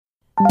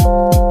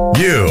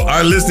You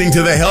are listening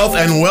to the Health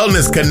and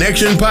Wellness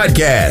Connection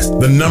podcast,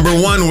 the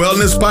 #1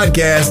 wellness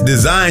podcast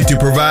designed to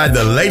provide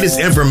the latest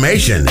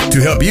information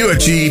to help you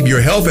achieve your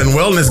health and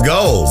wellness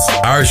goals.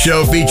 Our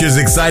show features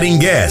exciting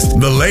guests,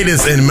 the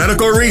latest in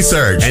medical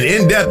research, and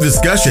in-depth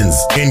discussions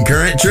in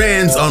current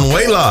trends on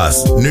weight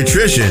loss,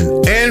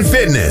 nutrition, and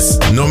fitness.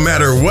 No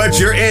matter what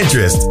your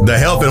interest, the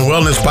Health and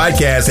Wellness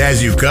podcast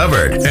has you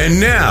covered.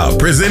 And now,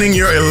 presenting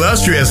your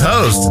illustrious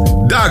host,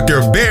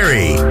 Dr.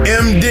 Barry,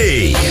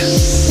 MD.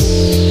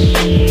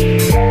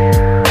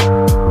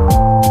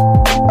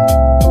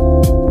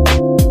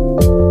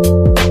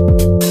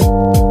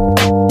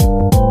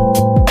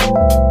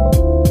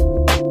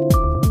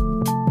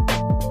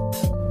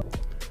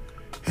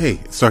 Hey,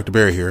 it's Dr.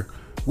 Barry here.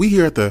 We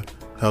here at the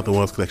Health and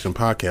Wellness Connection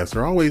podcast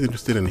are always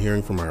interested in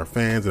hearing from our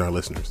fans and our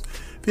listeners.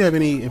 If you have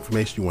any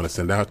information you want to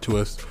send out to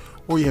us,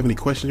 or you have any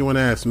questions you want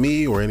to ask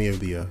me or any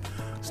of the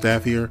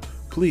staff here,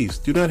 please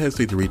do not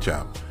hesitate to reach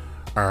out.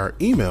 Our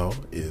email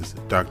is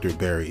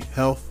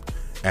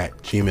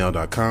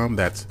drbarryhealth@gmail.com.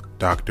 That's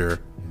Dr.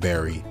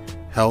 Barry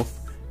Health,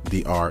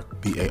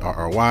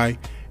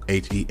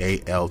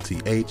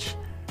 DrBarryHealth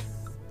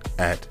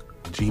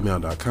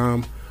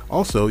 @gmail.com.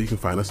 Also, you can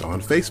find us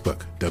on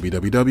Facebook,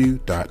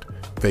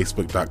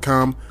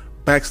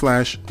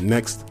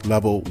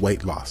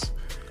 www.facebook.com/nextlevelweightloss.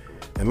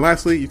 And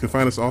lastly, you can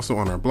find us also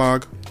on our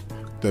blog,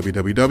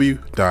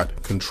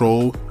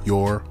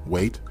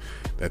 www.controlyourweight,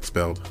 that's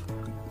spelled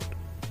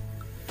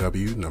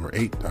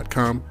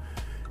W8.com.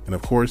 And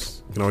of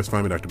course, you can always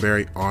find me, Dr.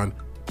 Barry, on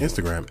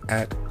Instagram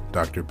at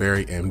Dr.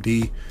 Barry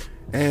MD,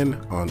 and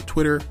on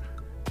Twitter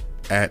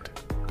at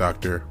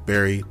Dr.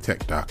 Barry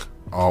Tech Doc,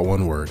 all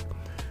one word.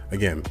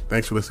 Again,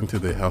 thanks for listening to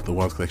the Health and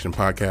Wellness Connection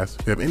podcast.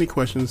 If you have any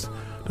questions,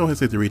 don't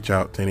hesitate to reach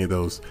out to any of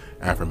those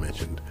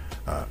aforementioned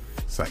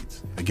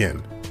sites.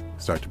 Again,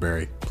 it's Dr.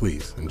 Barry.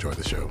 Please enjoy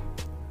the show.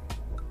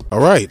 All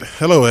right.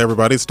 Hello,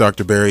 everybody. It's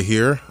Dr. Barry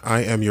here.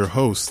 I am your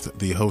host,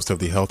 the host of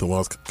the Health and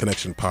Wellness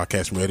Connection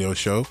podcast radio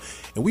show,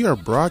 and we are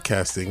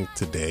broadcasting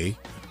today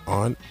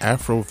on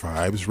Afro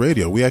Vibes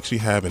Radio. We actually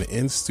have an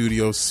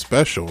in-studio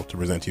special to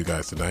present to you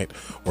guys tonight,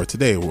 or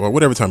today, or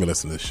whatever time you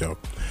listen to this show.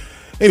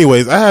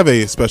 Anyways, I have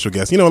a special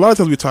guest. You know, a lot of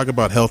times we talk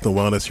about health and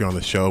wellness here on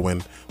the show,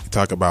 when we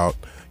talk about,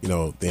 you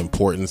know, the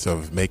importance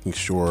of making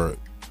sure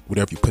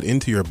whatever you put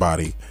into your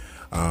body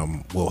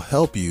will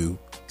help you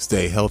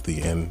stay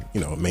healthy and,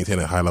 you know, maintain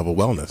a high level of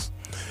wellness.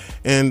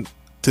 And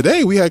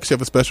today we actually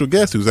have a special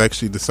guest who's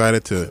actually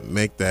decided to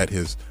make that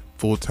his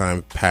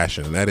full-time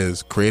passion, and that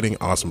is creating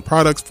awesome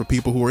products for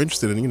people who are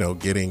interested in, you know,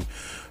 getting,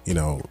 you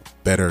know,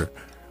 better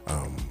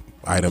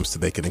items so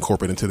they can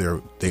incorporate into their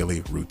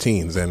daily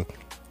routines. And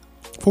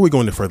before we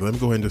go any further, let me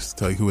go ahead and just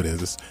tell you who it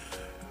is.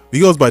 He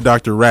goes by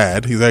Dr.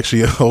 Rad. He's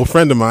actually an old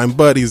friend of mine,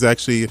 but he's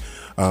actually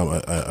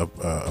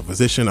a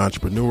physician,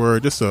 entrepreneur,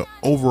 just an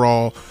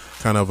overall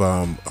kind of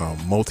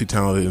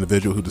multi-talented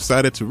individual who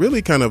decided to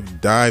really kind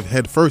of dive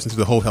headfirst into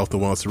the whole health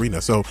and wellness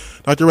arena. So,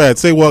 Dr. Rad,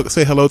 say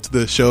hello to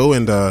the show,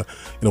 and you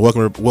know,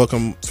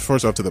 welcome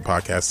first off to the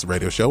podcast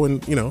radio show,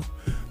 and you know,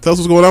 tell us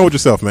what's going on with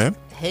yourself, man.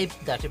 Hey,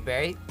 Dr.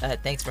 Barry.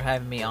 Thanks for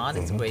having me on.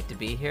 It's great to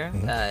be here.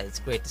 It's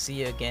great to see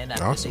you again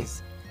after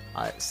these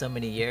so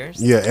many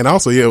years. Yeah, and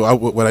also,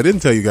 what I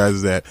didn't tell you guys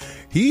is that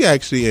he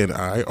actually and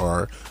I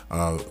are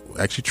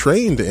actually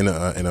trained in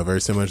a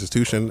very similar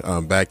institution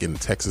back in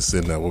Texas,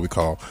 in what we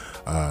call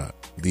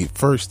the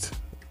first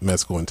med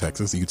school in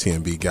Texas,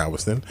 UTMB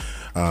Galveston,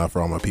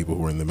 for all my people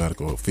who are in the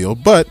medical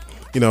field. But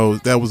you know,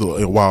 that was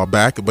a while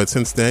back. But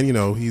since then, you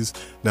know, he's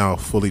now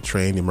fully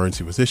trained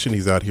emergency physician.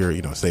 He's out here,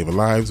 you know, saving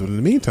lives. But in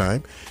the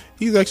meantime,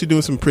 he's actually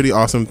doing some pretty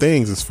awesome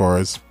things as far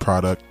as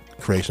product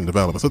creation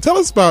development. So tell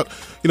us about,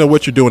 you know,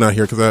 what you're doing out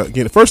here. Because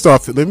again, first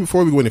off,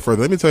 before we go any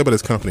further, let me tell you about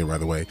his company, by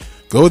the way.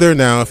 Go there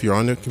now if you're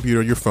on your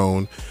computer or your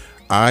phone.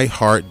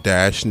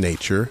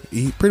 iHeart-Nature.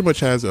 He pretty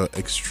much has an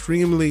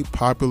extremely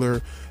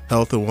popular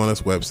health and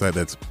wellness website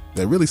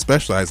that really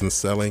specializes in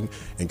selling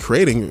and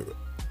creating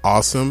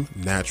awesome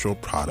natural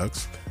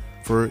products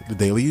for the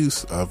daily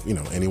use of, you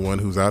know, anyone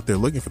who's out there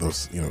looking for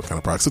those, you know, kind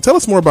of products. So tell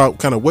us more about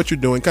kind of what you're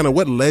doing, kind of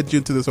what led you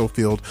into this whole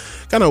field,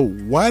 kind of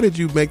why did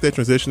you make that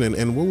transition,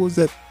 and what was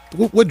that?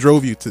 What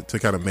drove you to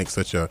kind of make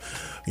such a,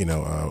 you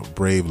know,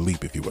 brave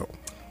leap, if you will?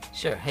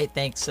 Sure. Hey,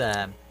 thanks.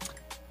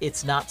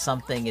 It's not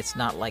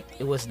like,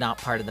 it was not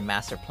part of the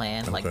master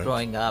plan. Okay. Like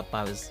growing up,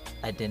 I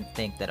didn't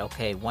think that,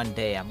 okay, one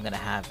day I'm going to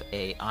have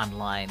a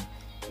online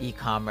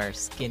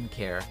e-commerce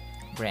skincare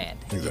brand.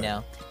 Exactly. You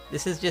know,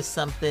 this is just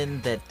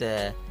something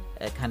that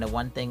kind of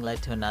one thing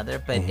led to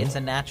another, but it's a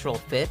natural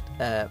fit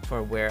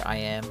for where I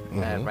am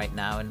right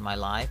now in my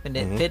life, and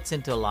it fits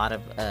into a lot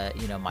of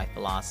you know, my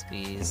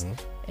philosophies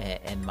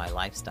and my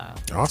lifestyle.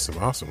 Awesome.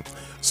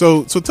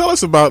 So tell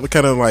us about the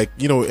kind of, like,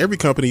 you know, every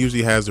company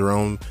usually has their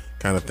own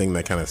kind of thing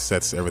that kind of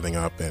sets everything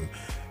up, and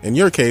in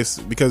your case,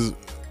 because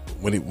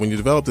when you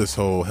developed this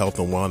whole health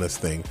and wellness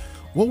thing,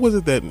 what was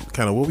it that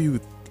kind of, what were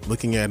you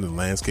looking at in the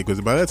landscape?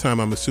 Because by that time,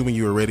 I'm assuming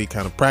you were already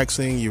kind of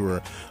practicing, you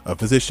were a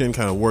physician,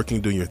 kind of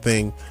working, doing your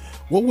thing.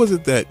 What was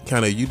it that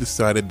kind of you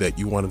decided that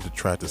you wanted to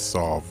try to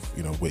solve,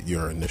 with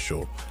your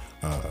initial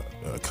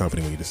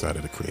company when you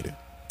decided to create it?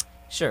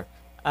 Sure.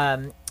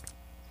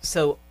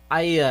 So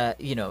I,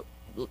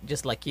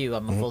 just like you,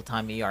 I'm a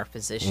full-time ER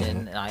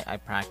physician. And I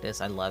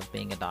practice. I love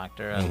being a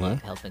doctor. I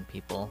love helping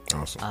people.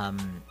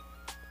 Awesome.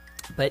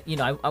 But,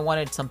 I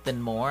wanted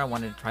something more. I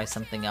wanted to try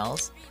something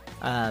else.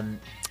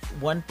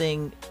 One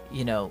thing,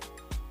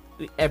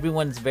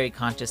 everyone's very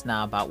conscious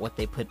now about what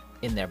they put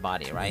in their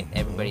body, right?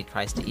 Everybody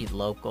tries to eat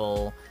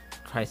local,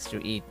 tries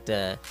to eat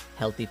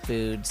healthy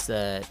foods,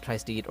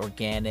 tries to eat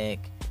organic,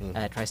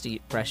 tries to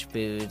eat fresh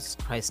foods,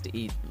 tries to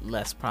eat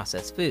less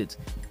processed foods.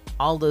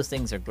 All those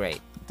things are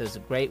great. Those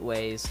are great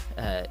ways,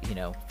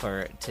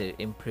 to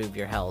improve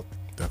your health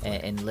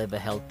and live a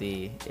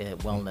healthy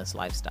wellness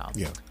lifestyle.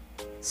 Yeah.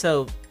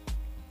 So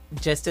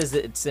just as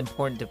it's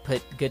important to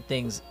put good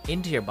things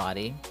into your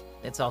body,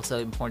 it's also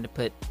important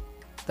to put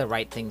the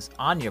right things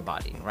on your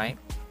body, right?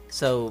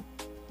 So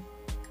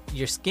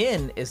your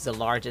skin is the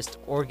largest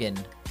organ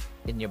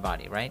in your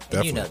body, right?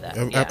 And you know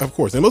that. Of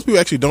course. And most people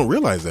actually don't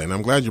realize that. And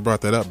I'm glad you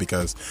brought that up,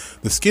 because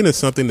the skin is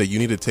something that you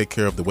need to take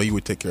care of the way you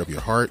would take care of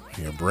your heart,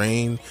 your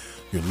brain,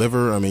 your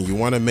liver. I mean, you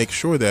want to make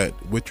sure that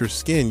with your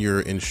skin,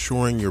 you're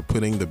ensuring you're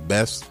putting the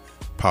best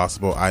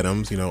possible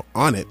items,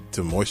 on it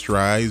to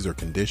moisturize or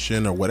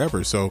condition or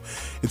whatever. So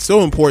it's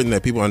so important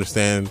that people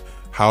understand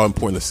how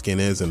important the skin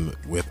is, and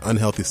with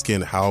unhealthy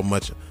skin, how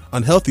much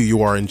unhealthy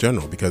you are in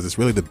general, because it's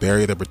really the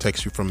barrier that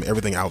protects you from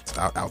everything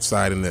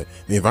outside in the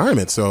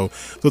environment. So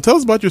tell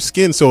us about your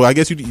skin. So I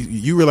guess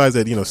you realize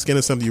that skin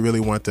is something you really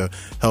want to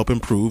help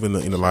improve in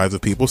the lives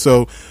of people.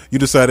 So you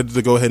decided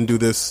to go ahead and do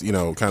this.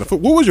 Kind of.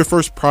 What was your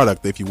first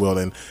product, if you will,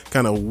 and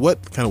kind of what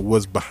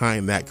was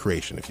behind that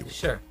creation, if you will?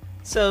 Sure.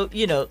 So,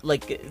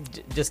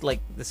 just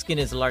like the skin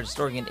is the largest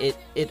organ,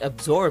 it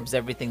absorbs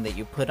everything that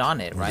you put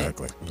on it, right?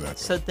 Exactly.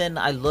 So then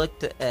I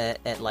looked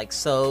at like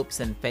soaps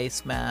and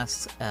face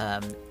masks,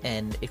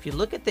 and if you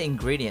look at the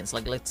ingredients,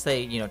 like let's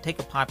say, take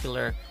a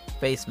popular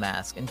face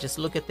mask and just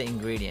look at the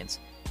ingredients.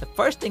 The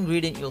first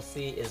ingredient you'll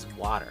see is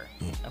water.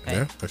 Okay.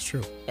 Yeah, that's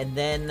true. And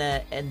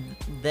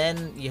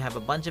then you have a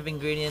bunch of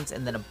ingredients,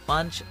 and then a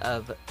bunch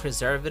of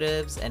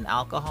preservatives and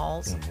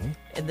alcohols.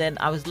 And then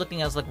I was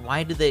like,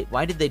 why did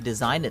they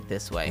design it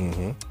this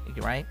way?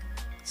 Right.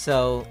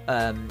 So,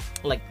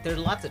 there are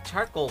lots of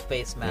charcoal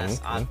face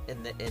masks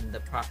in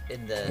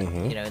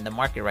the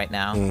market right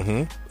now.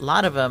 A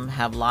lot of them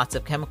have lots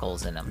of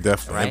chemicals in them.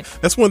 Definitely, right?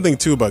 That's one thing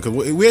too, because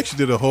we actually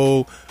did a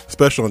whole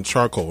special on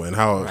charcoal and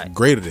how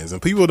great it is.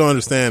 And people don't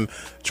understand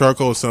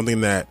charcoal is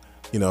something that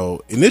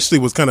initially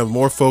was kind of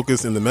more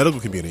focused in the medical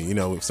community.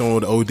 If someone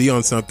would OD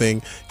on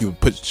something, you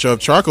would shove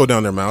charcoal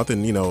down their mouth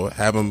and,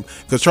 have them,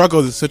 because charcoal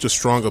is such a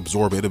strong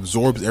absorber. It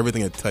absorbs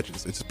everything it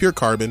touches. It's pure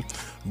carbon,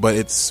 but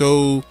it's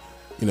so,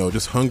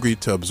 just hungry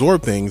to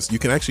absorb things. You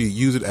can actually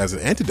use it as an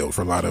antidote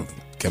for a lot of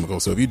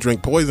chemicals. So if you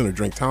drink poison or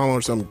drink Tylenol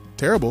or something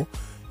terrible,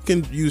 you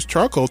can use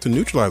charcoal to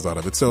neutralize a lot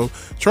of it. So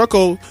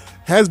charcoal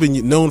has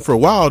been known for a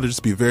while to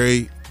just be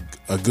very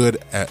a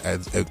good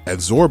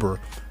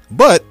absorber,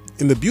 but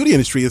in the beauty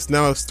industry, it's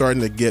now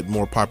starting to get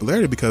more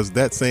popularity, because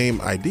that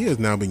same idea is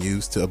now being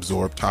used to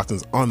absorb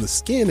toxins on the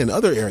skin and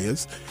other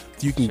areas.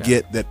 So you can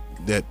get that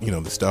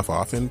the stuff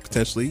off and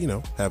potentially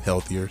have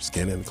healthier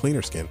skin and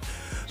cleaner skin.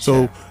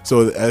 So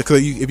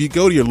if you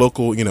go to your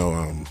local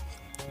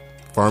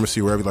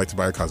pharmacy, wherever you like to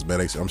buy your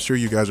cosmetics, I'm sure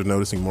you guys are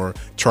noticing more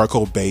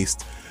charcoal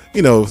based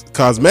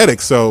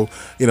cosmetics. So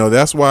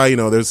that's why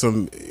there's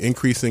some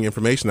increasing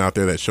information out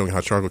there that's showing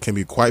how charcoal can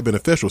be quite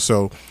beneficial.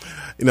 So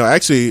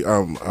actually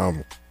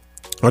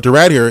Dr.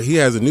 Rad here, he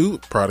has a new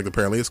product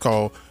apparently. It's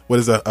called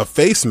a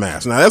face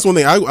mask. Now that's one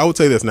thing I would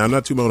say this. Now I'm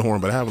not too on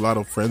horn, but I have a lot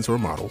of friends who are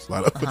models,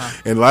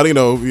 and a lot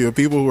of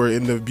people who are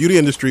in the beauty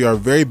industry are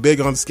very big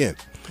on skin.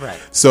 Right.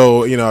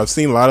 So, I've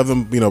seen a lot of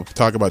them,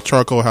 talk about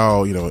charcoal,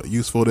 how,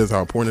 useful it is,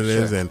 how important it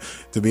is. And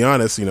to be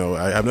honest,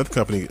 I have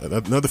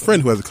another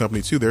friend who has a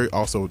company too. They're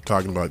also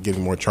talking about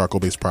getting more charcoal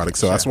based products.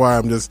 So that's why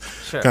I'm just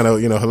kind of,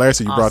 hilarious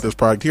that you brought this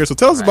product here. So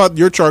tell us about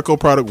your charcoal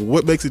product.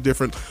 What makes it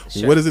different?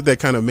 What is it that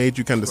kind of made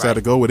you kind of decide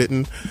to go with it,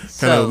 and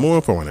kind of more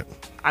info on it?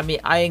 I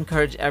mean, I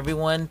encourage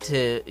everyone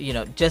to,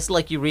 just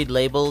like you read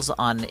labels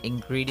on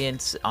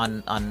ingredients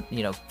on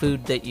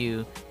food that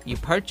you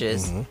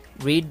purchase,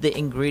 read the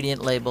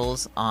ingredient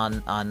labels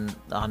on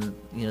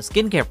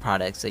skincare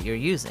products that you're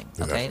using.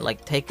 Okay, Exactly.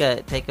 like take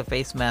a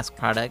face mask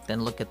product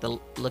and look at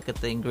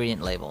the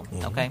ingredient label.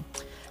 Okay,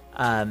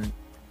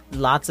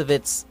 lots of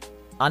it's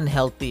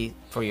unhealthy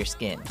for your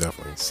skin.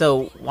 Definitely.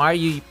 So why are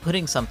you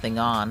putting something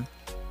on?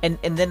 And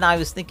then I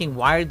was thinking,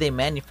 why are they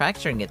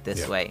manufacturing it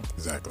this way?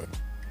 Exactly.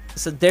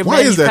 So they're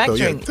Why is that, though?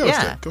 manufacturing. Yeah, tell us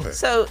that. Go ahead.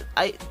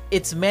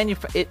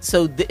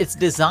 So it's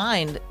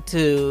designed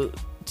to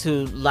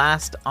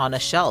last on a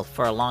shelf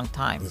for a long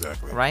time.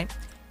 Exactly. Right.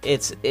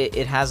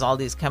 It has all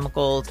these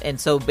chemicals, and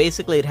so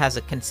basically it has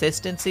a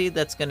consistency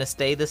that's going to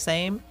stay the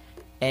same,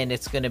 and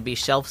it's going to be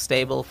shelf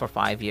stable for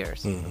 5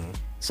 years.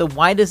 So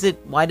why does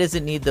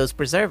it need those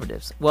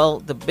preservatives? Well,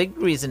 the big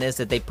reason is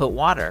that they put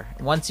water.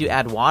 Once you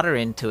add water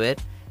into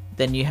it,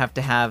 then you have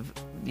to have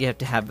you have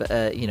to have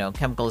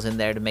chemicals in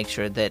there to make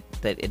sure that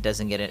it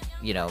doesn't get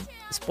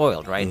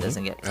spoiled, right? It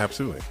doesn't get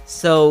Absolutely.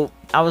 So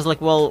I was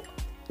like, well,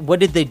 what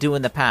did they do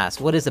in the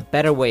past? What is a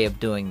better way of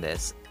doing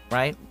this,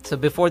 right? So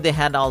before they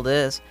had all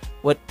this,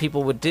 what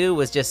people would do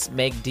was just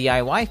make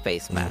DIY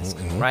face masks,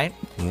 right?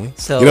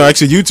 So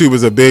actually, YouTube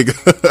is a big,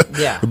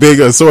 a big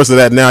source of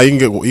that now.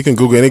 You can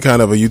Google any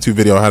kind of a YouTube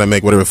video on how to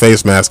make whatever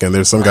face mask, and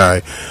there's some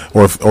guy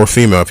or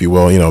female, if you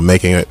will,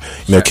 making it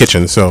in their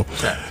kitchen. So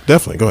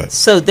definitely, go ahead.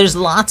 So there's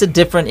lots of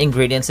different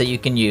ingredients that you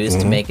can use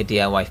to make a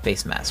DIY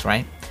face mask,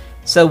 right?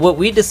 So what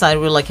we decided,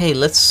 we're like, hey,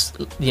 let's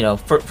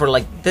for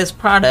like this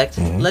product,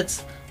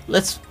 let's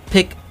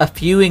pick a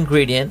few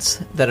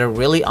ingredients that are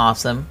really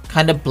awesome,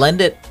 kind of blend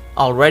it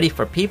already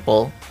for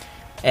people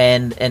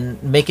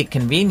and make it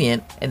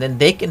convenient, and then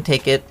they can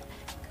take it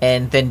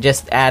and then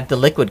just add the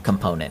liquid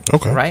component.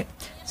 Okay. Right?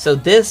 So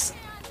this,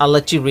 I'll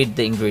let you read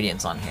the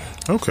ingredients on here.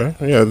 Okay.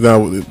 Yeah.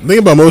 Now, the thing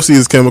about most of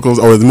these chemicals,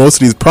 or most of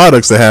these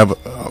products that have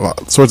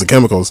sorts of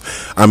chemicals,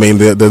 I mean,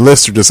 the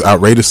lists are just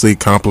outrageously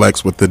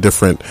complex with the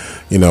different,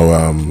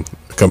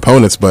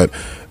 components. But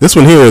this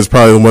one here is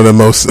probably one of the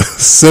most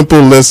simple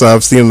lists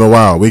I've seen in a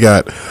while. We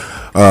got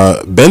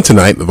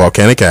bentonite, the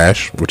volcanic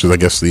ash, which is, I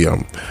guess,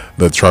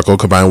 the charcoal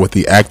combined with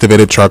the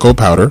activated charcoal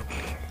powder.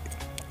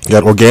 You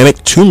got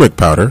organic turmeric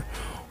powder,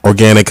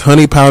 organic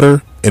honey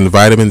powder, and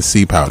vitamin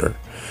C powder.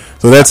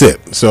 So that's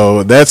it.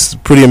 So that's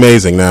pretty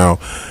amazing. Now,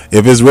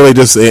 if it's really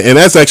just, and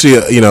that's actually,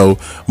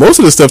 most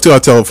of the stuff too, I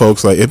tell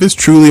folks, like, if it's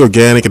truly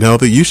organic and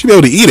healthy, you should be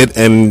able to eat it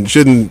and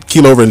shouldn't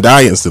keel over and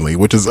die instantly,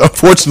 which is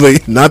unfortunately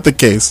not the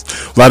case.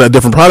 A lot of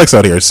different products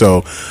out here.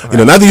 So,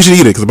 not that you should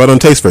eat it because it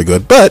don't taste very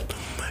good, but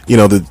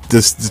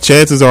the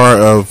chances are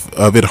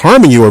of it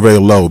harming you are very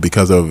low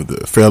because of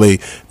the fairly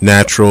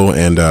natural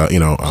and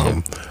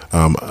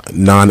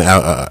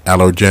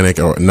non-allergenic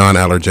or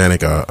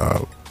non-allergenic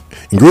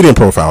ingredient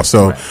profile.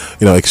 So,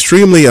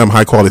 extremely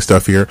high quality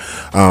stuff here.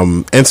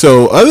 And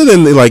so, other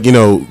than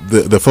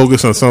the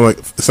focus on it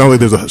sounds like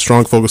there's a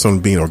strong focus on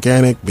being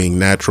organic, being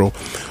natural.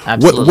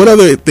 Absolutely. What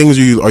other things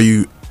are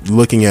you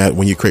looking at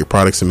when you create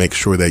products to make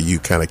sure that you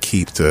kind of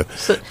keep to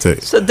so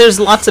there's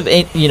lots of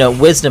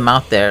wisdom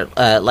out there,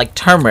 like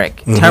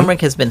turmeric. Turmeric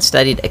has been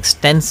studied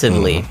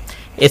extensively.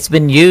 It's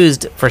been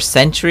used for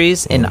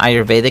centuries in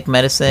Ayurvedic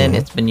medicine.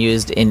 It's been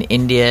used in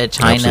India,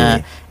 China,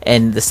 Absolutely.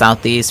 and the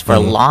Southeast for a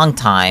long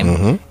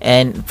time,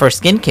 and for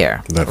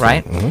skincare, Definitely.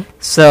 right?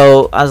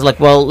 So I was like,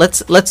 well,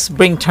 let's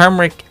bring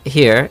turmeric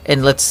here,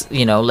 and let's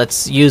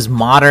use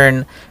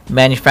modern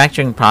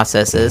manufacturing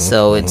processes.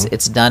 So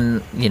it's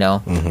done,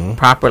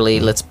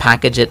 properly. Let's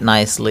package it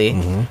nicely,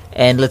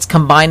 and let's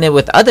combine it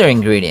with other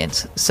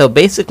ingredients. So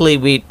basically,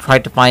 we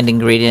tried to find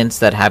ingredients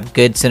that have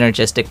good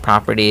synergistic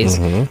properties.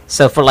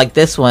 So for like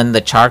this one,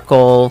 the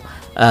charcoal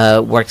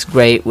works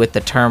great with the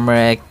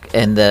turmeric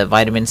and the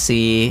vitamin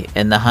C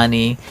and the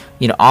honey.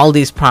 All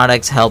these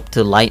products help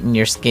to lighten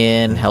your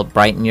skin, help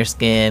brighten your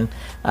skin.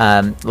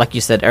 Like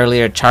you said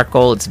earlier,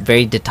 charcoal, it's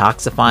very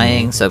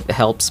detoxifying, so it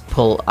helps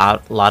pull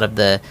out a lot of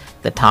the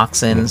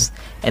toxins.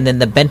 And then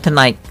the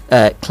bentonite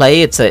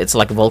clay, it's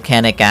like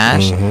volcanic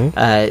ash.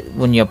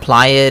 When you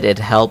apply it, it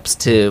helps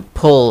to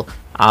pull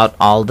out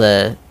all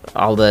the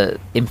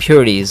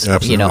impurities,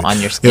 Absolutely. On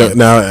your skin.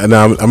 Now I'm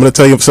going to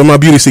tell you some of my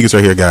beauty secrets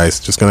right here,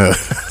 guys. Just going to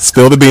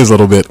spill the beans a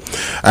little bit.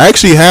 I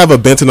actually have a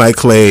bentonite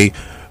clay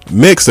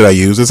mix that I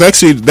use.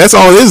 That's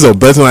all it is, though,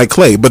 bentonite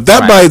clay. But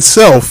that by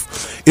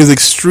itself is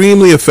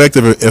extremely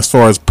effective as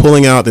far as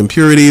pulling out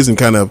impurities and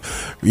kind of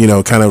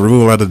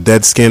removing a lot of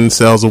dead skin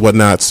cells or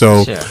whatnot.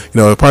 So,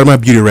 part of my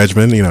beauty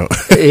regimen, I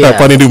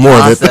probably do more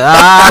of it.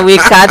 We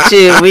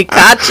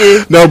got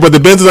you. No, but the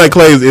bentonite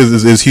clay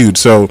is huge.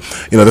 So,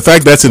 the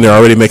fact that's in there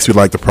already makes me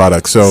like the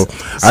product. So,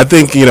 I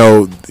think,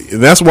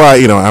 that's why,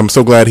 I'm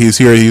so glad he's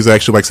here. He's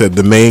actually, like I said,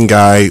 the main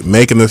guy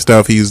making this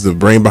stuff. He's the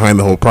brain behind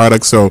the whole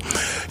product. So,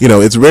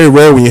 it's very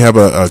rare when you have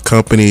a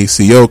company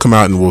CEO come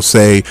out and will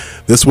say,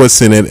 this is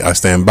what's in it. I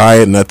stand by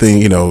it.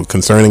 Nothing,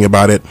 concerning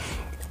about it.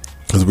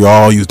 Because we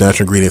all use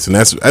natural ingredients, and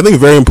that's, I think,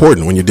 very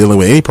important when you're dealing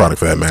with any product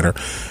for that matter.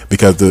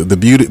 Because the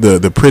beauty,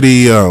 the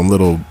pretty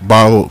little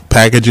bottle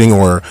packaging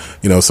or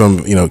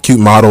some cute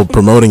model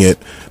promoting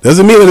it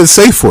doesn't mean that it's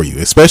safe for you.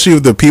 Especially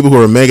if the people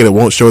who are making it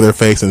won't show their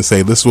face and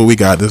say, "This is what we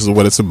got. This is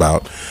what it's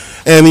about."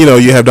 And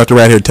you have Dr.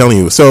 Rat here telling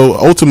you. So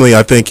ultimately,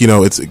 I think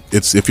it's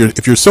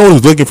if you're someone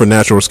who's looking for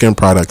natural skin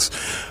products,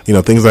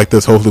 things like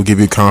this hopefully will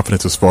give you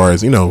confidence as far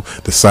as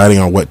deciding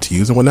on what to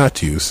use and what not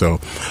to use. So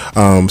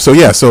a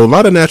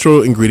lot of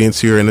natural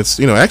ingredients here, and it's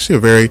actually a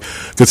very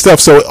good stuff.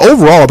 So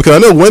overall, because I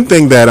know one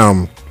thing that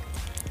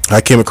I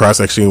came across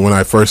actually when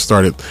I first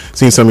started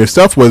seeing some of your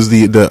stuff was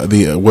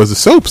the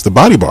soaps, the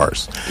body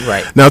bars.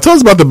 Right. Now tell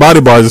us about the body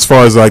bars as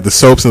far as like the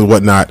soaps and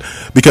whatnot,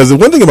 because the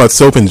one thing about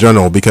soap in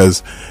general,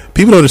 because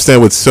people don't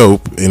understand with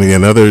soap and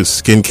again other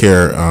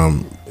skincare,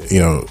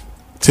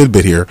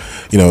 tidbit here.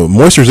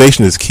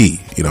 Moisturization is key.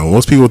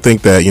 Most people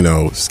think that,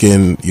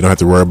 skin, you don't have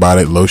to worry about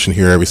it, lotion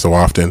here every so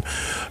often,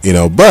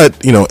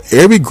 but,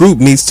 every group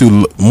needs to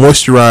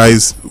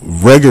moisturize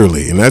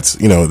regularly. And that's,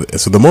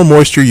 so the more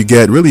moisture you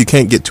get, really, you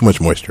can't get too much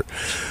moisture.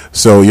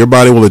 So your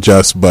body will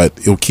adjust, but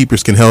it'll keep your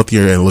skin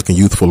healthier and looking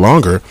youthful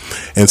longer.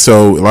 And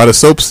so a lot of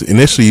soaps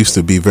initially used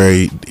to be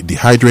very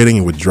dehydrating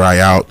and would dry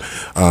out,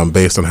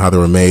 based on how they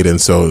were made. And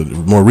so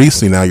more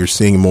recently now you're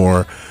seeing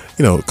more,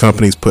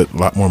 companies put a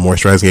lot more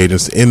moisturizing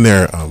agents in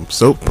their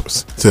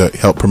soaps to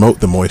help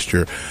promote the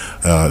moisture,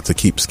 to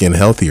keep skin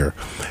healthier.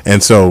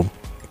 And so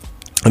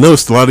I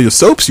noticed a lot of your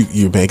soaps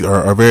you make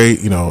are very,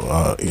 you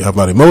have a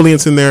lot of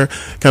emollients in there.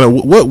 Kind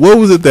of what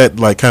was it that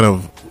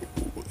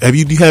do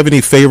you have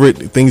any favorite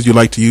things you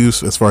like to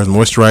use as far as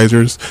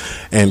moisturizers,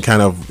 and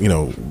kind of,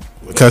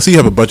 because I see you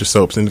have a bunch of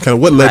soaps, and kind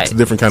of what led to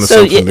different kind of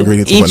soaps and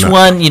ingredients and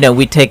whatnot. Each one,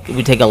 we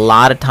take a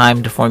lot of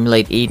time to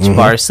formulate each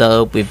bar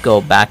soap. We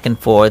go back and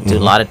forth, do a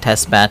lot of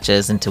test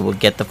batches until we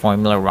get the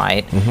formula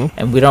right,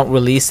 and we don't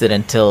release it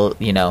until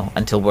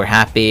we're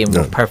happy and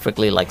we're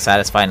perfectly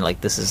satisfied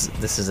and this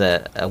is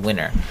a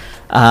winner.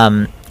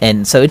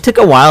 And so it took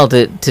a while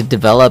to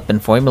develop and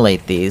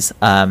formulate these.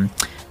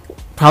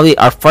 Probably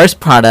our first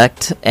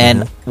product,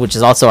 and which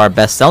is also our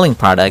best-selling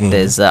product,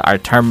 is our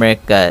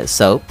turmeric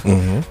soap.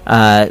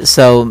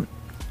 So,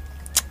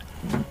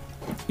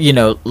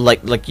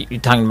 like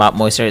you're talking about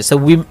moisturizer. So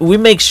we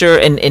make sure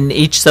in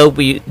each soap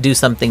we do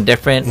something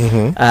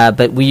different.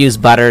 But we use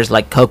butters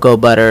like cocoa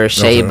butter,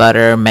 shea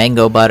butter,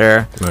 mango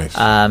butter. Nice.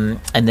 And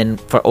then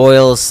for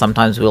oils,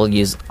 sometimes we'll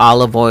use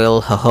olive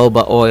oil,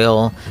 jojoba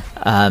oil,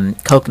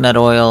 coconut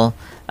oil.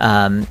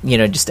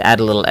 Just to add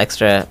a little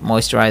extra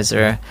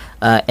moisturizer.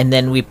 And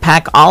then we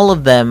pack all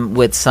of them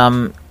with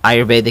some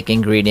Ayurvedic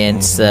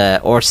ingredients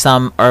or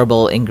some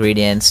herbal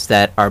ingredients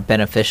that are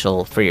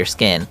beneficial for your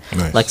skin.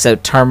 Nice.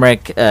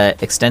 Turmeric,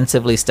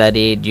 extensively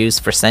studied,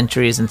 used for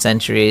centuries and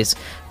centuries.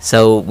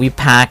 So we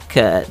pack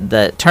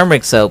the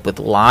turmeric soap with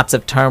lots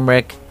of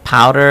turmeric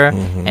powder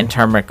and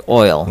turmeric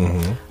oil.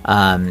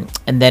 And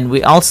then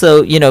we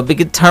also,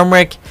 because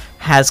turmeric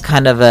has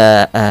kind of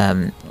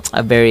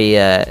a very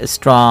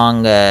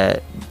strong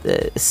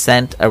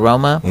scent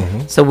aroma,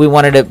 so we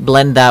wanted to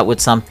blend that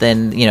with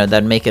something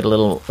that make it a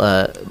little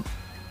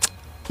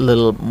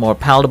more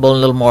palatable, a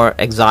little more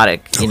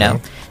exotic.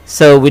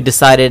 So we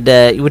decided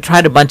we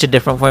tried a bunch of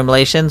different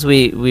formulations.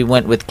 We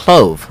went with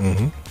clove.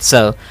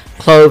 So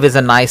clove is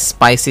a nice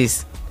spicy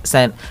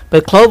scent,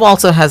 but clove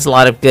also has a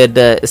lot of good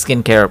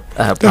skincare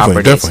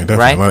properties. Definitely,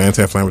 right? A lot of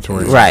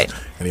anti-inflammatories, right?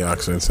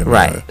 Antioxidants, and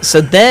right. So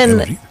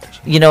then. Energy.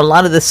 A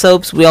lot of the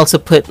soaps we also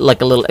put a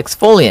little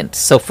exfoliant.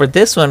 So for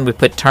this one, we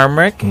put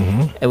turmeric,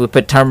 and we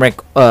put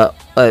turmeric.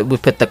 We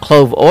put the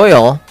clove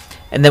oil,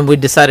 and then we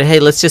decided,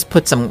 hey, let's just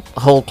put some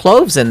whole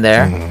cloves in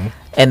there,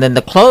 and then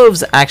the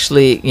cloves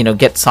actually,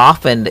 get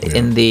softened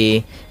in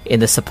the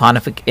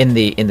saponific in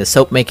the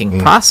soap making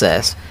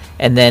process,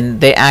 and then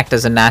they act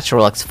as a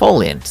natural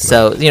exfoliant.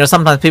 So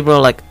sometimes people are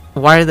like,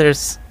 why are there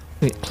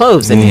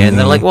cloves in here? And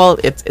they're like, well,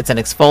 it's an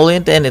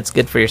exfoliant and it's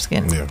good for your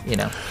skin.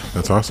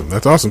 That's awesome.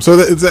 So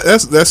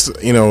that's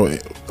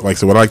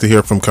so what I like to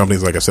hear from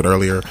companies, like I said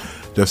earlier,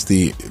 just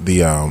the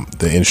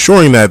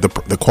ensuring that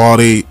the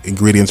quality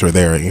ingredients are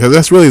there, because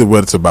that's really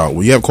what it's about.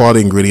 When you have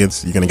quality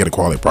ingredients, you're going to get a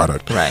quality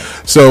product. Right.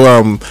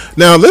 So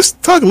now let's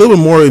talk a little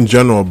bit more in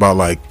general about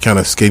kind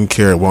of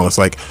skincare and wellness.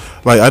 Like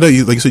I know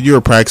you said you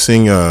were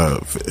practicing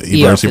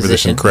emergency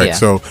physician,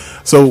 correct? Yeah.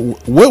 So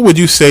what would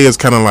you say is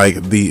kind of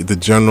like the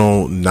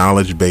general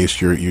knowledge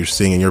base you're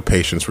seeing in your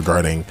patients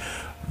regarding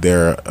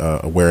their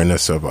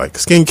awareness of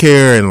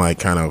skincare and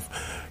kind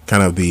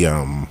of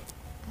the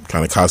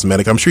kind of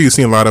cosmetic? I'm sure you've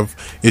seen a lot of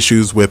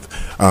issues with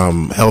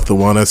health and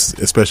wellness,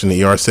 especially in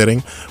the ER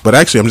setting. But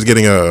actually, I'm just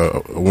getting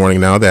a warning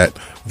now that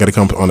we've got to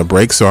come on a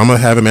break. So I'm going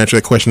to have him answer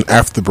that question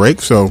after the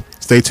break. So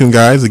stay tuned,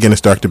 guys. Again,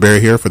 it's Dr. Barry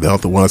here for the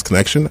Health and Wellness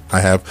Connection. I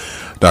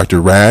have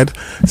Dr. Rad,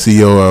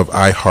 CEO of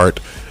iHeart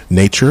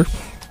Nature,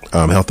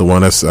 Health and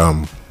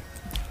Wellness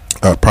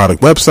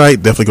product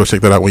website. Definitely go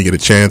check that out when you get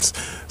a chance.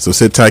 So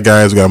sit tight,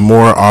 guys. We got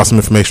more awesome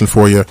information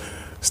for you.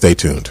 Stay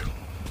tuned.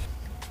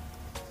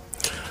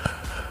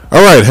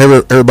 All right, hey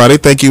everybody,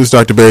 thank you. It's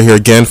Dr. Barry here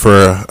again for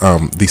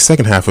the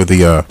second half of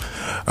the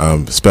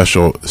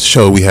special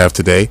show we have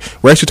today.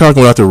 We're actually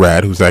talking with Dr.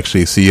 Rad, who's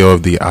actually CEO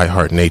of the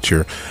iHeart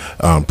Nature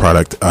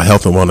product,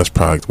 health and wellness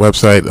product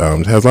website.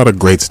 It has a lot of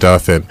great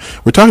stuff, and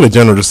we're talking in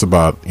general just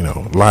about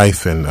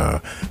life and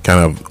kind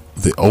of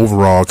the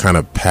overall kind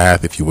of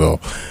path, if you will,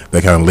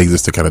 that kind of leads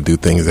us to kind of do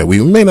things that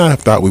we may not have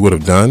thought we would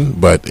have done,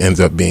 but ends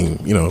up being,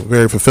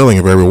 very fulfilling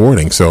and very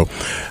rewarding. So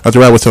Dr.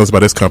 Rad will tell us about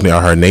this company,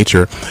 iHeart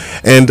Nature.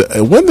 And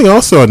one thing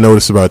also I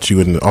noticed about you,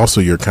 and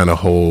also your kind of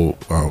whole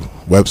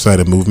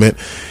website and movement,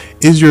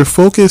 is your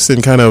focus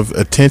and kind of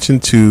attention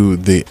to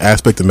the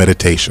aspect of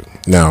meditation.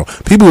 Now,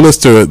 people who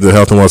listen to the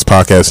Health and Wellness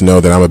podcast know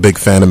that I'm a big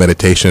fan of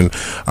meditation.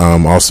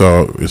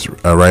 Also,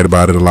 I write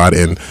about it a lot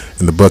in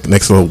the book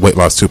Next Level Weight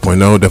Loss 2.0.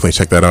 Definitely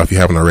check that out if you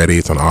haven't already.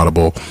 It's on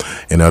Audible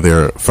and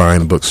other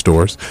fine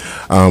bookstores.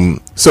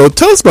 So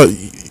tell us about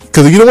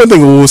because you know one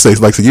thing we'll say,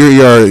 like, so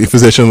you're a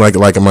physician like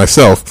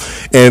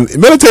myself, and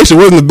meditation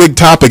wasn't a big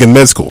topic in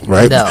med school,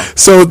 right? No.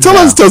 So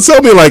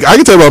tell me, like, I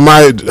can tell you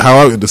about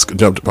how I just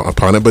jumped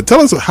upon it, but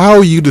tell us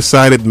how you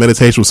decided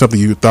meditation was something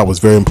you thought was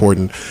very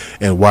important,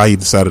 and why you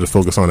decided to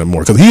focus on it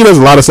more. Because he does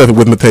a lot of stuff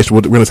with meditation.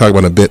 We're going to talk about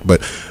in a bit,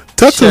 but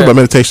talk to me about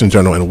meditation in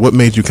general and what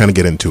made you kind of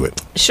get into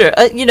it. Sure.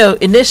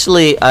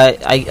 Initially,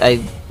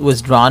 I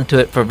was drawn to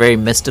it for very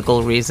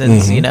mystical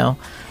reasons.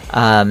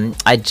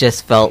 I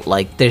just felt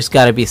like there's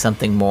got to be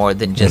something more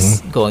than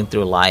just going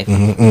through life,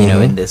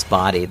 in this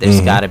body.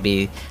 There's got to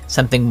be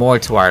something more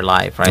to our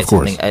life, right? Of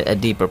course. Something, a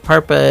deeper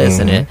purpose,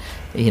 and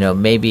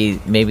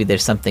maybe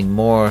there's something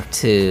more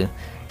to,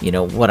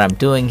 what I'm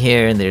doing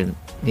here. And there,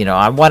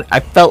 I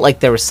felt like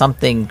there was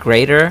something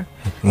greater.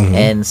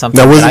 And something.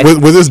 Now,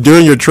 was this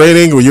during your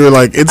training when you were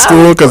like in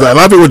school? Because a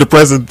lot of people were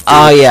depressed and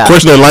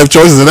questioning their life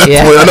choices at that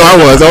point. I know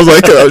I was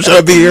like, should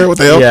I be here? What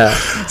the hell? Yeah.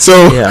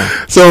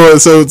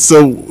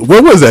 So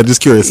what was that?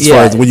 Just curious, as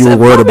far as when you were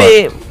worried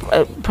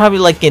about. Probably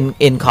like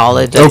in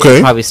college. Okay.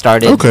 I probably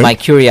started my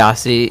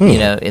curiosity,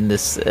 in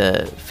this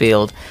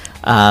field.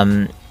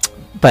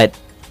 But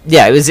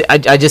yeah, it was.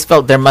 I just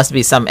felt there must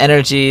be some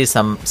energy,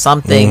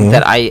 something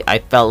that I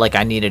felt like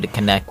I needed to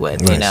connect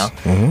with,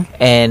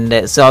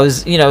 and so I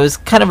was, it was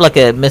kind of like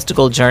a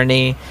mystical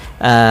journey.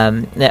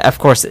 Of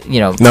course,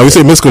 Now we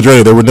say mystical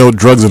journey. There were no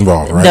drugs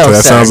involved, right? No, so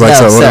that sounds like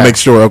so. I want to make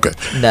sure. Okay.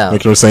 No.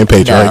 Make sure we're on the same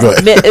page. No. All right, go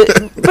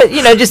ahead. But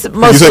just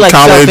mostly you said like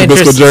college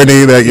mystical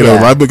journey. That a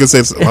lot of people can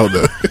say.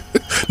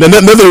 Now,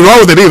 nothing wrong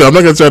with it either. I'm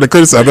not going to try to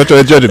criticize. I'm not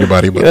trying to judge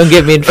anybody. But. You don't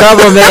get me in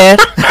trouble, man.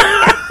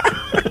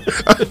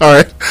 All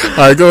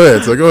right, go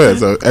ahead.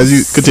 So as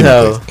you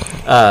continue,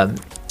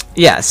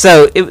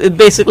 so it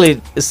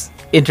basically is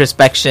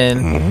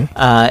introspection,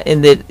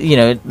 and that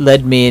it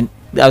led me.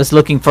 I was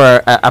looking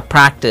for a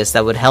practice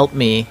that would help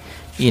me,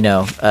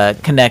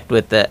 connect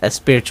with a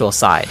spiritual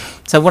side.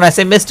 So when I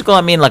say mystical,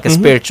 I mean like a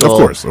spiritual, of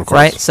course,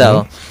 right?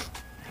 So,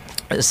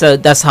 so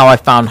that's how I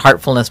found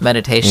heartfulness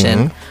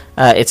meditation.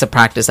 It's a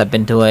practice I've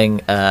been doing,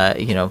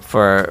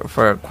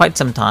 for quite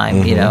some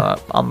time.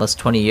 Almost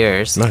 20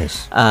 years.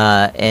 Nice.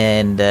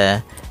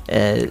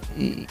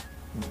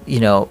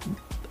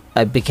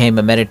 I became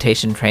a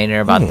meditation trainer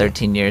about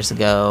 13 years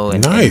ago.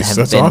 And, nice.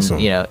 That's awesome.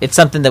 It's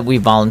something that we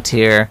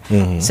volunteer.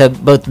 So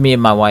both me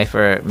and my wife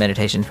are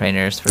meditation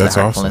trainers for the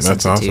Heartfulness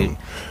Institute.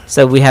 Awesome.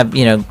 So we have,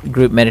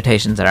 group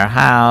meditations at our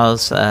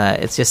house.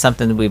 It's just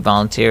something that we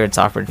volunteer. It's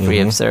offered free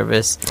of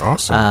service.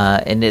 Awesome.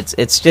 And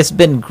it's just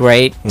been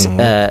great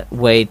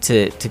way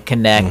to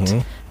connect.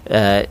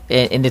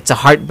 And it's a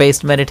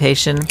heart-based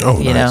meditation.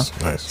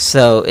 Nice.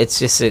 So it's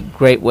just a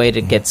great way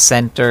to get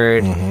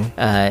centered,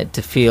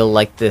 to feel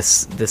like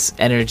this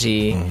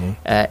energy,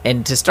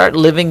 and to start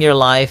living your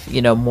life,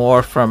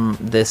 more from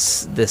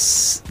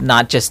this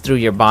not just through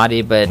your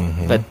body, but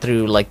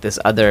through like this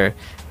other,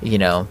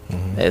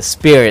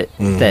 spirit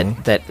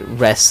that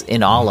rests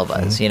in all of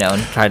us,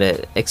 and try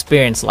to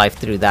experience life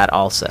through that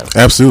also.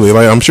 Absolutely.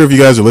 Like, I'm sure if you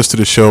guys are listening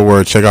to the show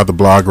or check out the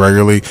blog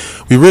regularly,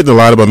 we've written a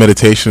lot about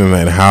meditation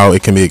and how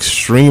it can be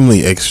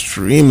extremely,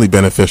 extremely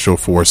beneficial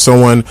for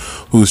someone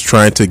who's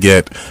trying to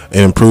get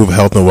and improve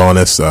health and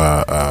wellness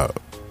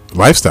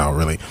lifestyle,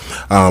 really.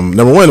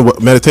 Number one,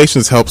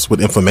 meditation helps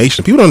with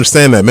inflammation. People don't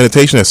understand that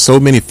meditation has so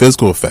many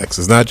physical effects.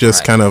 It's not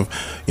just kind of,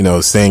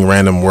 saying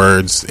random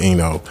words,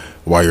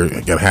 while you're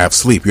gonna have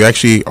sleep. You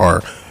actually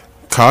are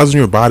causing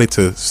your body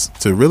to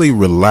really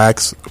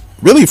relax,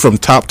 really from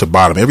top to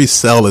bottom. Every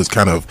cell is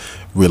kind of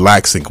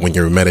relaxing when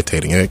you're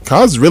meditating, and it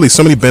causes really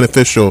so many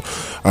beneficial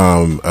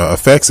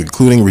effects,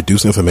 including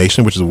reducing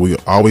inflammation, which is what we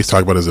always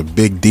talk about as a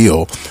big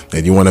deal,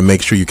 and you want to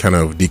make sure you kind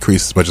of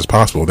decrease as much as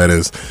possible. That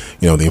is,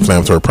 the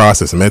inflammatory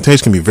process, and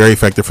meditation can be very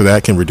effective for that.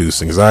 It can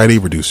reduce anxiety,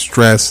 reduce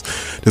stress,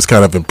 just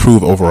kind of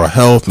improve overall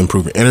health,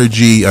 improve your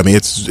energy. I mean,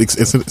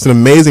 it's an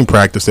amazing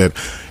practice that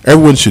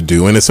everyone should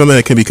do, and it's something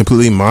that can be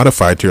completely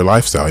modified to your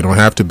lifestyle. You don't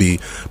have to be.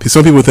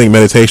 Some people think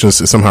meditation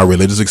is somehow a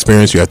religious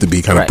experience. You have to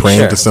be kind of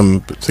praying to some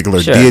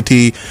particular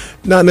deity.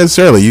 Not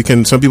necessarily.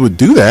 Some people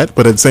do that,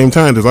 but at the same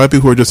time, there's a lot of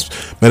people who are just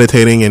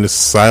meditating in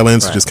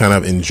silence, just kind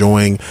of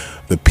enjoying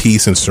the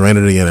peace and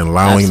serenity and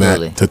allowing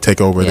that to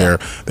take over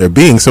their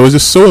being. So it's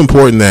just so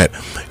important that,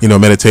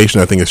 meditation,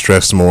 I think, is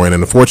stressed more. And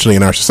unfortunately,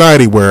 in our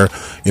society where,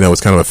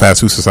 it's kind of a fast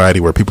food society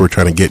where people are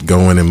trying to get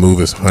going and move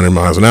as 100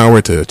 miles an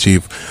hour to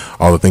achieve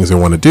all the things they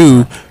want to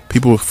do,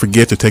 people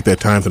forget to take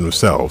that time for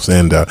themselves.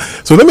 And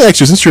so let me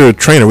ask you, since you're a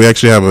trainer, we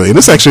actually have and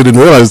this actually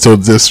didn't realize until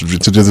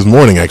this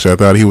morning, actually. I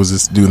thought he was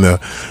just doing the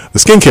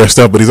skincare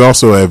stuff, but he's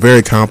also a very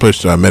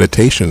accomplished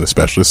meditation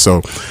specialist.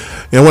 So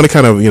I want to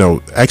kind of,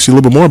 ask you a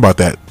little bit more about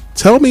that.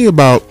 Tell me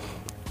about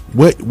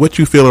what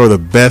you feel are the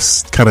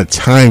best kind of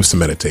times to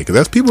meditate, because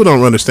that's people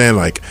don't understand.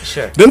 Like,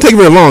 it doesn't take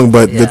very long,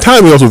 but the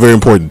time is also very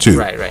important too.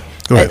 Right.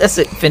 Go ahead. That's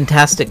a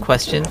fantastic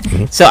question.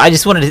 So I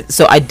just wanted to,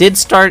 so I did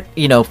start,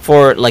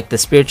 for like the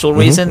spiritual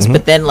reasons,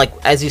 but then like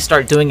as you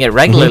start doing it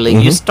regularly,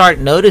 you start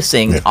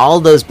noticing all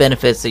those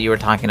benefits that you were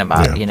talking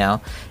about.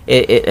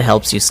 It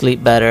helps you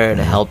sleep better. It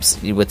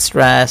helps you with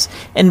stress,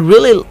 and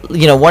really,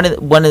 one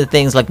of the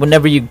things, like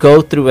whenever you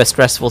go through a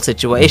stressful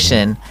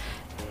situation,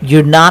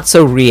 you're not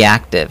so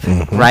reactive,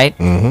 right?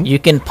 You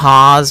can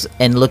pause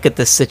and look at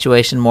the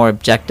situation more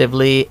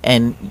objectively,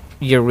 and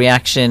your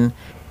reaction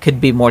could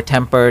be more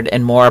tempered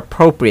and more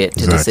appropriate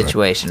to the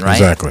situation, right?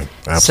 Exactly.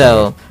 Absolutely.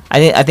 So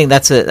I think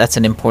that's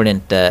an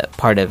important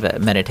part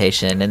of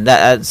meditation, and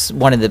that's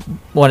one of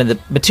the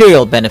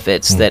material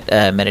benefits that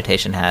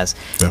meditation has.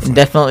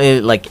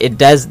 Definitely, like it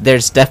does.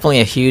 There's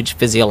definitely a huge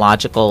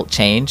physiological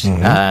change.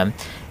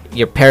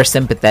 Your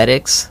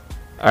parasympathetics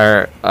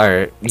are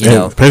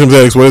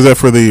parasympathetics. What is that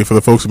for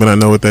the folks who may not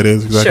know what that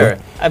is exactly? Sure.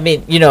 I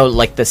mean,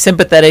 like the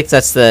sympathetics.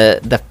 That's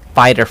the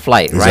fight or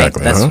flight, right?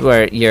 Exactly, That's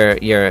where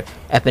your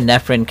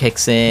epinephrine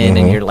kicks in,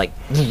 and you're like,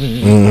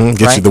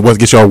 Gets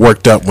you all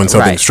worked up when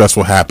something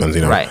stressful happens.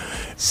 Right.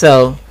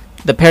 So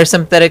the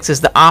parasympathetics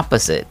is the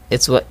opposite.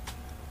 It's what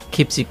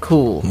keeps you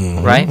cool,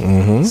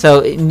 right?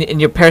 So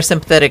in your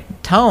parasympathetic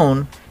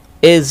tone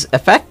is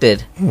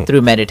affected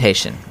through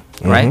meditation.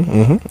 Right.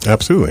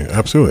 Absolutely.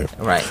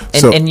 Right.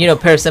 And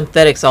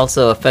parasympathetics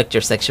also affect your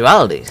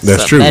sexuality.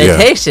 That's true.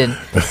 Meditation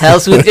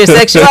helps with your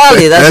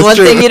sexuality. That's one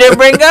thing you didn't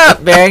bring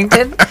up,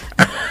 Barrington.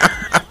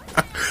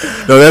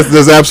 No,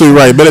 that's absolutely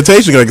right.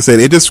 Meditation, like I said,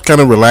 it just kind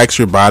of relaxes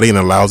your body and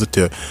allows it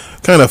to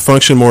kind of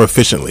function more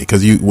efficiently.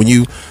 Because when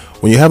you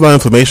have a lot of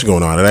inflammation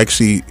going on, it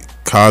actually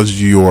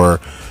causes your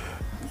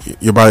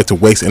body to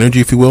waste energy,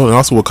 if you will, and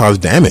also will cause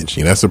damage.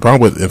 That's the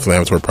problem with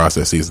inflammatory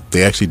processes.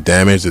 They actually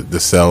damage the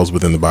cells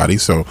within the body.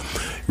 So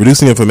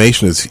reducing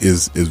inflammation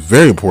is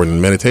very important.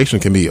 Meditation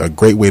can be a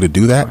great way to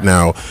do that.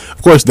 Now,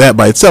 of course, that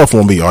by itself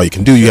won't be all you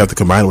can do. You have to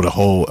combine it with a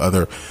whole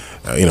other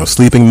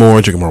sleeping more,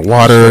 drinking more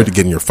water,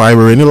 getting your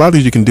fiber, and a lot of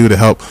things you can do to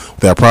help with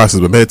that process.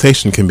 But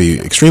meditation can be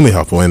extremely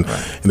helpful, and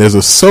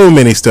there's so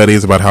many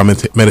studies about how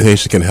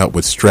meditation can help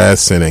with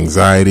stress and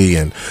anxiety,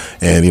 and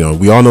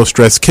we all know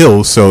stress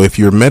kills. So if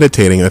you're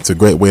meditating, that's a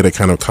great way to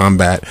kind of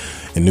combat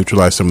and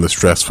neutralize some of the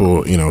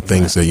stressful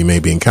things that you may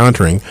be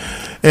encountering.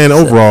 And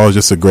overall, it's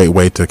just a great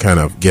way to kind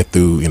of get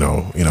through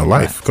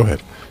life. Go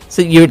ahead.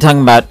 So you were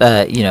talking about,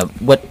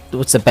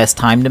 what's the best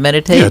time to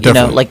meditate? Yeah,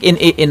 definitely. Like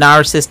in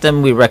our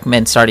system, we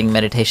recommend starting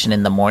meditation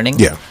in the morning.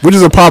 Yeah, which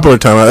is a popular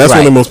time. That's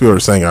what most people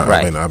are saying.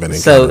 I've been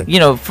so,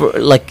 for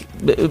like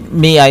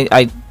me,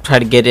 I try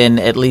to get in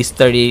at least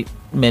 30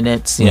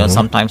 minutes,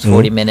 sometimes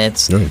 40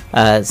 minutes,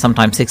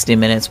 sometimes 60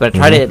 minutes, but I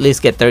try to at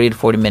least get 30 to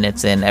 40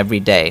 minutes in every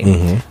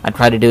day. I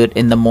try to do it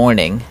in the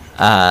morning,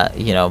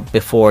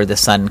 before the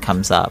sun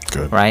comes up,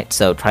 right?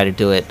 So try to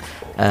do it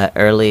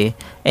early.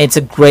 And it's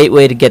a great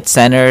way to get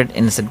centered,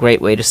 and it's a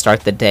great way to start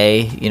the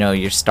day.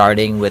 You're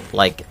starting with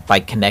by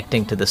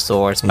connecting to the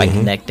source, by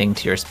connecting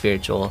to your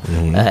spiritual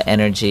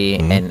energy,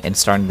 and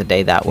starting the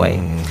day that way.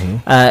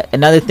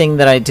 Another thing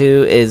that I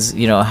do is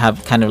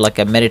have kind of like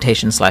a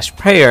meditation /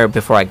 prayer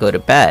before I go to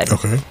bed.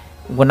 Okay.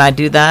 When I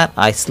do that,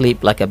 I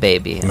sleep like a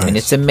baby. Nice. I mean,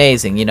 it's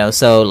amazing.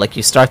 So like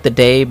you start the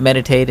day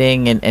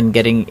meditating and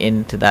getting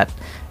into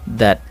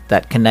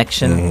that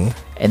connection,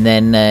 and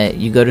then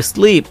you go to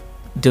sleep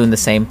doing the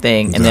same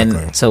thing. Exactly. And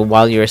then so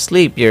while you're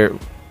asleep, you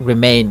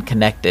remain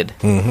connected.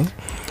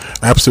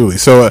 Absolutely.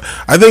 So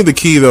I think the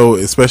key, though,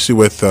 especially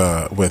with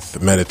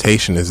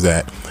meditation, is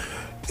that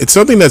it's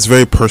something that's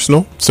very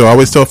personal. So I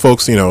always tell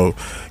folks,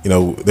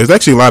 there's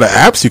actually a lot of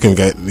apps you can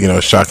get,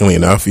 shockingly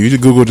enough. You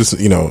just Google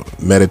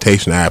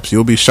meditation apps.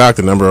 You'll be shocked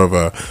the number of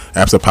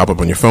apps that pop up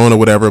on your phone or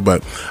whatever.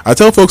 But I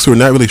tell folks who are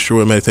not really sure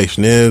what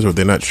meditation is, or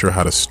they're not sure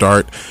how to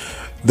start,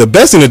 the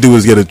best thing to do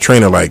is get a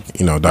trainer like,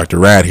 Dr.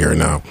 Rad here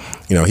now.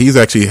 He's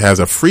actually has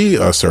a free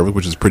service,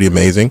 which is pretty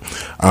amazing.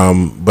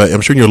 But I'm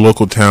sure in your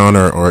local town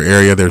or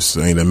area, there's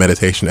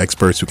meditation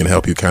experts who can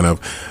help you kind of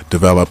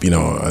develop,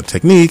 a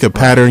technique, a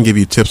pattern, give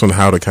you tips on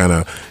how to kind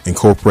of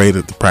incorporate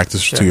the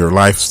practice to your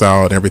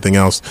lifestyle and everything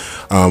else.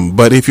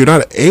 But if you're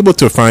not able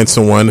to find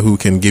someone who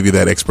can give you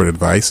that expert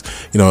advice,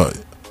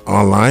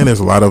 online,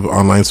 there's a lot of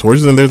online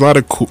sources, and there's a lot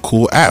of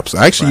cool apps.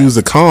 I actually use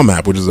the Calm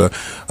app, which is a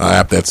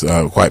app that's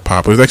quite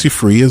popular. It's actually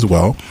free as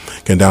well.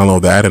 You can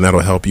download that, and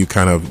that'll help you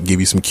kind of give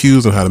you some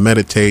cues on how to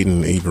meditate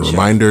and even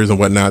reminders and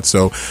whatnot.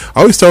 So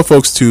I always tell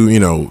folks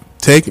to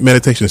take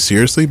meditation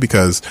seriously,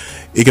 because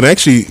it can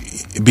actually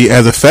be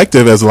as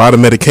effective as a lot of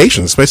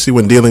medications, especially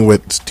when dealing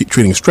with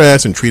treating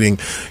stress and treating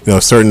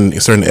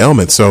certain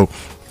ailments. So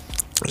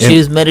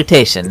choose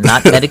meditation,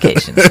 not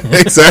medication.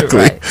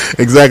 Exactly.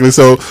 Exactly.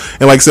 So,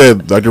 and like I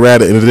said, Dr.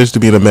 Rad, in addition to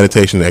being a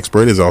meditation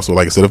expert, is also,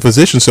 like I said, a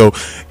physician. So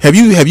have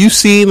you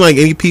seen like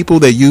any people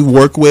that you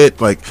work with,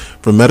 like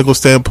from a medical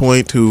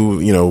standpoint, who,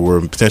 were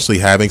potentially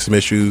having some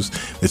issues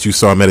that you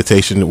saw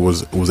meditation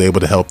was able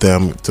to help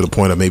them to the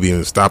point of maybe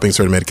even stopping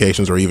certain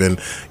medications, or even,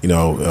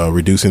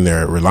 reducing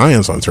their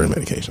reliance on certain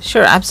medications?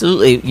 Sure.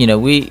 Absolutely.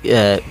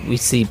 We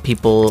see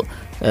people,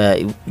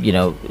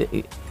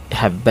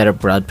 have better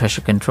blood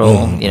pressure control,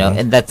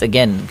 and that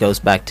again goes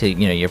back to,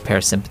 your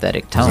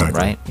parasympathetic tone,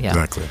 right? Yeah.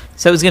 Exactly.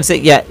 So I was going to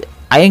say,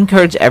 I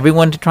encourage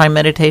everyone to try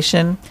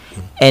meditation,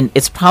 and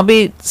it's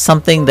probably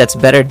something that's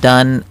better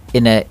done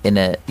in a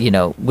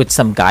with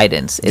some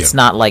guidance. It's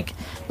not like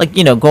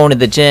going to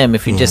the gym.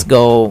 If you just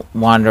go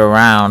wander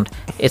around,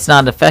 it's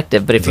not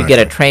effective. But if you get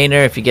a trainer,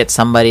 if you get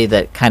somebody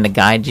that kind of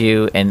guides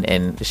you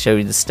and show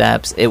you the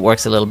steps, it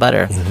works a little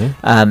better.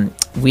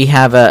 We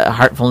have a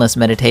Heartfulness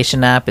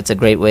meditation app. It's a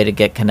great way to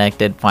get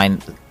connected,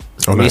 find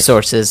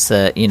resources,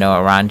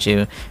 around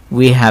you.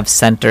 We have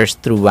centers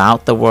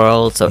throughout the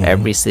world, so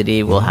every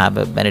city will have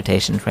a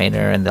meditation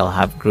trainer, and they'll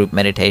have group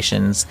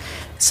meditations.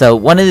 So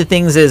one of the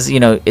things is,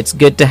 it's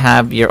good to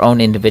have your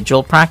own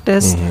individual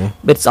practice,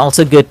 but it's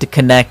also good to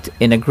connect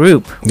in a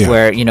group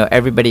where,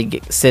 everybody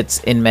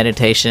sits in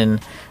meditation,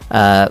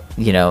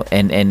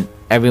 and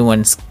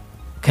everyone's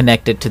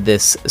connected to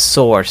this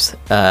source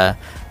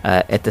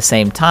at the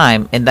same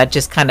time, and that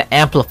just kind of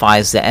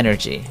amplifies the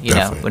energy,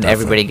 when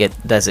everybody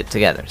does it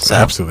together. So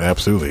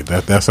Absolutely.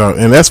 That's how,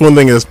 and that's one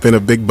thing that's been a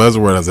big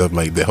buzzword as of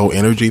like the whole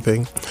energy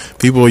thing.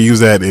 People use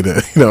that in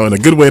a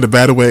good way, in a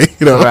bad way,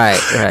 Right.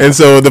 And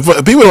so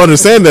people don't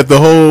understand that the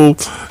whole,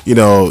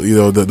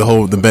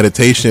 the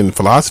meditation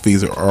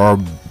philosophies are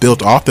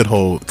built off that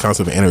whole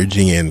concept of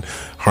energy and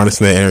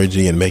harnessing that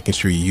energy and making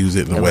sure you use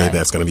it in a way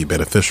that's going to be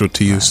beneficial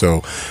to you.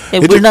 So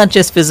we're not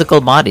just physical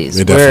bodies.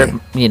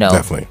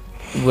 Definitely.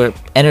 We're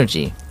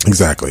energy.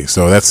 Exactly.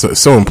 So that's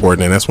so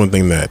important, and that's one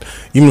thing that,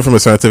 even from a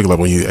scientific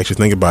level, when you actually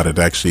think about it,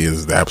 actually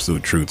is the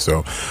absolute truth.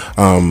 So,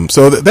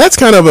 that's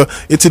kind of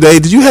it today.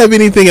 Did you have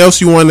anything else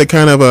you wanted to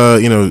kind of,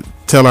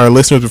 tell our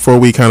listeners before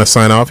we kind of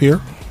sign off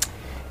here?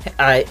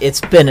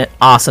 It's been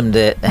awesome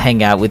to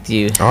hang out with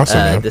you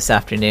this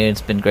afternoon.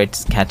 It's been great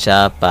to catch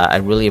up. I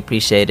really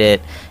appreciate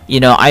it.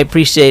 I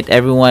appreciate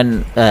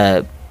everyone.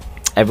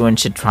 Everyone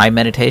should try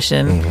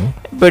meditation.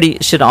 Everybody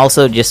should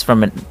also, just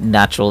from a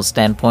natural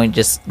standpoint,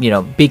 just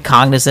be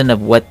cognizant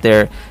of what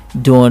they're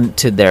doing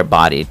to their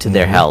body, to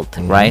their health,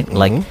 right?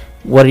 Like,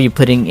 what are you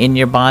putting in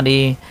your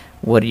body?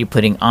 What are you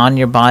putting on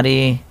your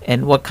body?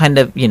 And what kind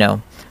of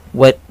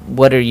what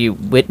are you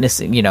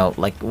witnessing?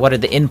 Like, what are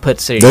the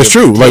inputs? That's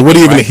true. Like, what are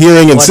you even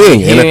hearing and seeing?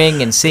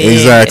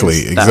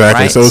 Exactly.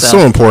 Right? So it's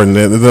so important.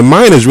 The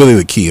mind is really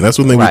the key. And that's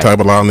one thing we talk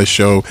about a lot on this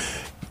show.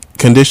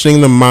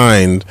 Conditioning the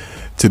mind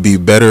to be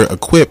better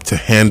equipped to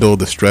handle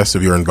the stress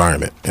of your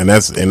environment, and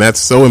that's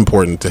so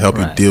important to help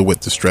you deal with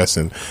the stress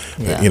and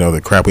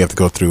the crap we have to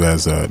go through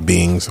as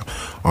beings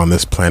on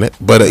this planet.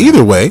 But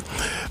either way,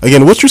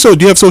 again, do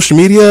you have social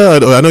media?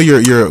 I know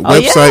your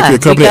website, your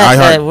company,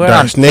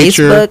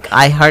 iHeart-Nature. Facebook,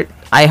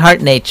 iHeart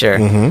Nature.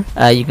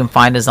 You can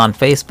find us on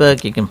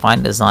Facebook. You can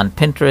find us on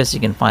Pinterest. You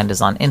can find us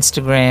on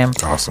Instagram.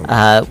 Awesome.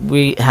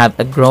 We have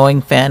a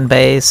growing fan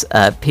base.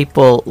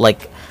 People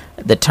like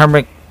the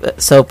turmeric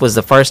soap was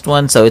the first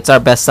one, so it's our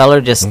best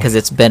seller just because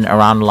it's been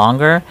around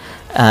longer.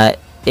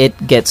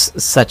 It gets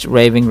such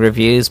raving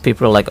reviews.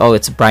 People are like, oh,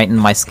 it's brightened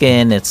my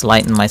skin, it's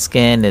lightened my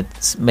skin,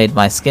 it's made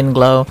my skin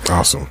glow.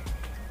 Awesome.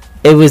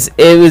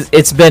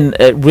 It's been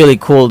really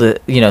cool to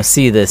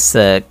see this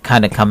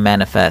kind of come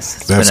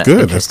manifest. That's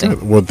good. That's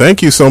good. Well,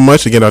 thank you so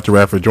much again, Dr.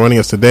 Rath, for joining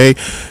us today.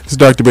 This is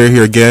Dr. Berry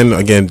here again.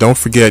 Again, don't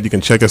forget, you can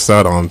check us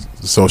out on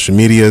social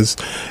medias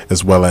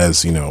as well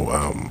as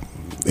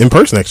in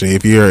person. Actually,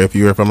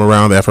 if I'm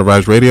around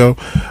AfroVibes Radio,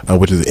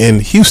 which is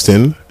in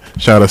Houston,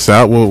 shout us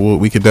out.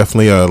 We could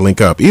definitely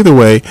link up. Either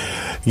way,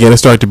 again,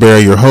 it's Dr.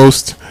 Berry, your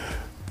host.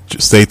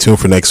 Just stay tuned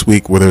for next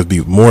week, where there'll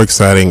be more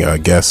exciting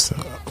guests,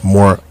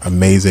 more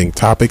amazing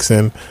topics,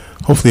 and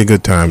hopefully a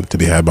good time to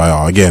be had by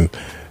all. Again,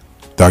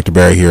 Dr.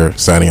 Berry here,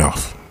 signing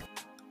off.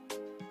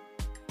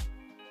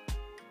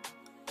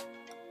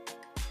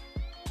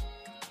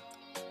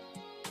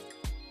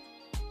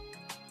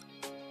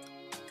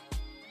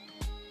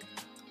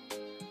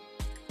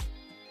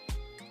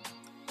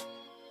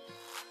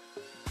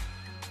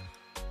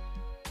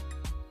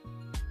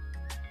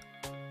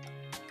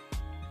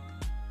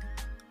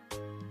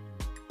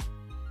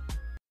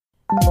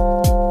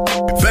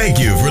 Thank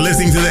you for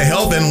listening to the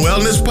Health and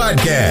Wellness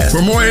Podcast.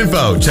 For more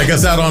info, check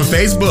us out on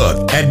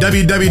Facebook at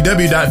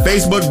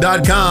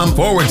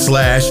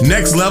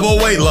www.facebook.com/Next Level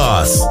Weight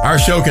Loss. Our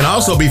show can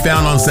also be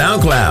found on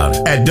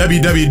SoundCloud at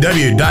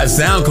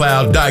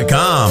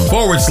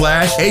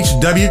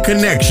www.soundcloud.com/HW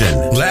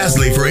Connection.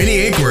 Lastly, for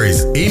any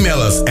inquiries,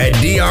 email us at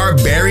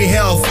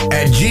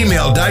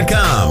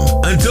drberryhealth@gmail.com.